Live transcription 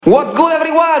What's good,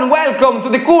 everyone? Welcome to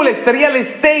the coolest real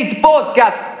estate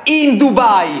podcast in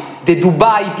Dubai, the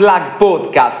Dubai Plug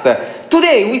Podcast.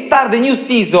 Today we start the new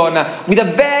season with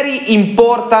a very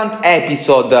important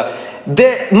episode.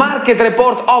 The market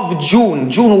report of June.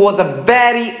 June was a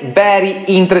very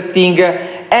interesting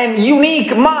and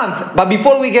unique month. But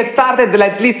before we get started,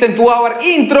 let's listen to our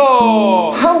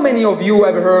intro. How many of you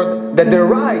have heard that the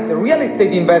right real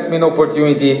estate investment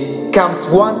opportunity comes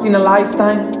once in a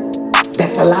lifetime?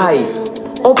 That's a lie.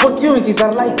 Opportunities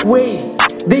are like waves.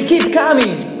 They keep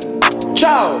coming.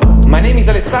 Ciao, my name is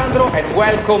Alessandro and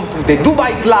welcome to the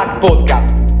Dubai Plug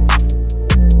Podcast.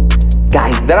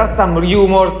 Guys, there are some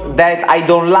rumors that I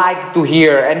don't like to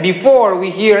hear, and before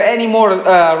we hear any more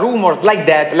rumors like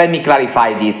that, let me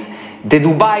clarify this. The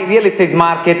Dubai real estate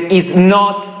market is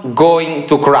not going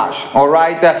to crash,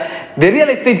 alright? The real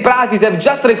estate prices have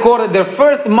just recorded their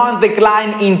first month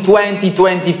decline in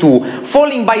 2022,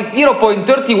 falling by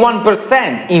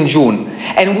 0.31% in June.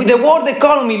 And with the world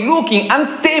economy looking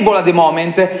unstable at the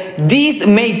moment, this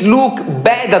may look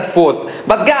bad at first.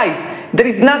 But guys, there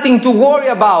is nothing to worry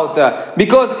about,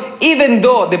 because even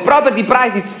though the property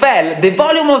prices fell, the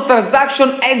volume of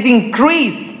transaction has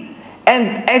increased.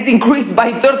 And has increased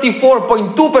by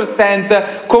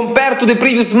 34.2% compared to the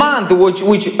previous month, which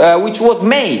was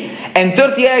May, and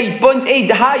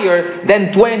 38.8% higher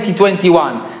than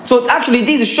 2021. So actually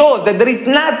this shows that there is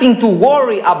nothing to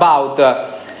worry about.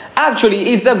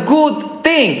 Actually, it's a good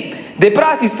thing. The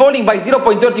price is falling by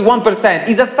 0.31%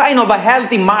 is a sign of a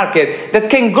healthy market that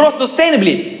can grow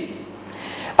sustainably.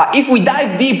 If we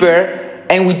dive deeper,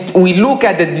 and we look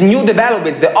at the new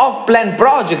developments, the off-plan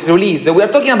projects released, we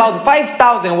are talking about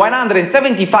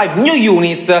 5,175 new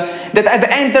units that have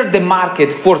entered the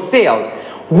market for sale,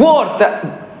 worth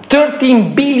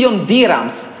 13 billion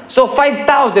dirhams. So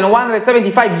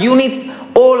 5,175 units,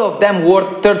 all of them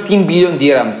worth 13 billion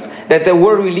dirhams that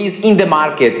were released in the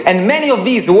market. And many of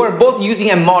these were both using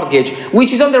a mortgage,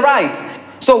 which is on the rise.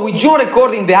 So with June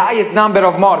recording the highest number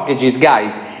of mortgages,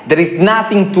 guys, there is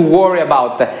nothing to worry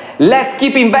about. Let's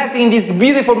keep investing in this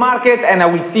beautiful market, and I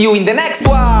will see you in the next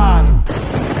one.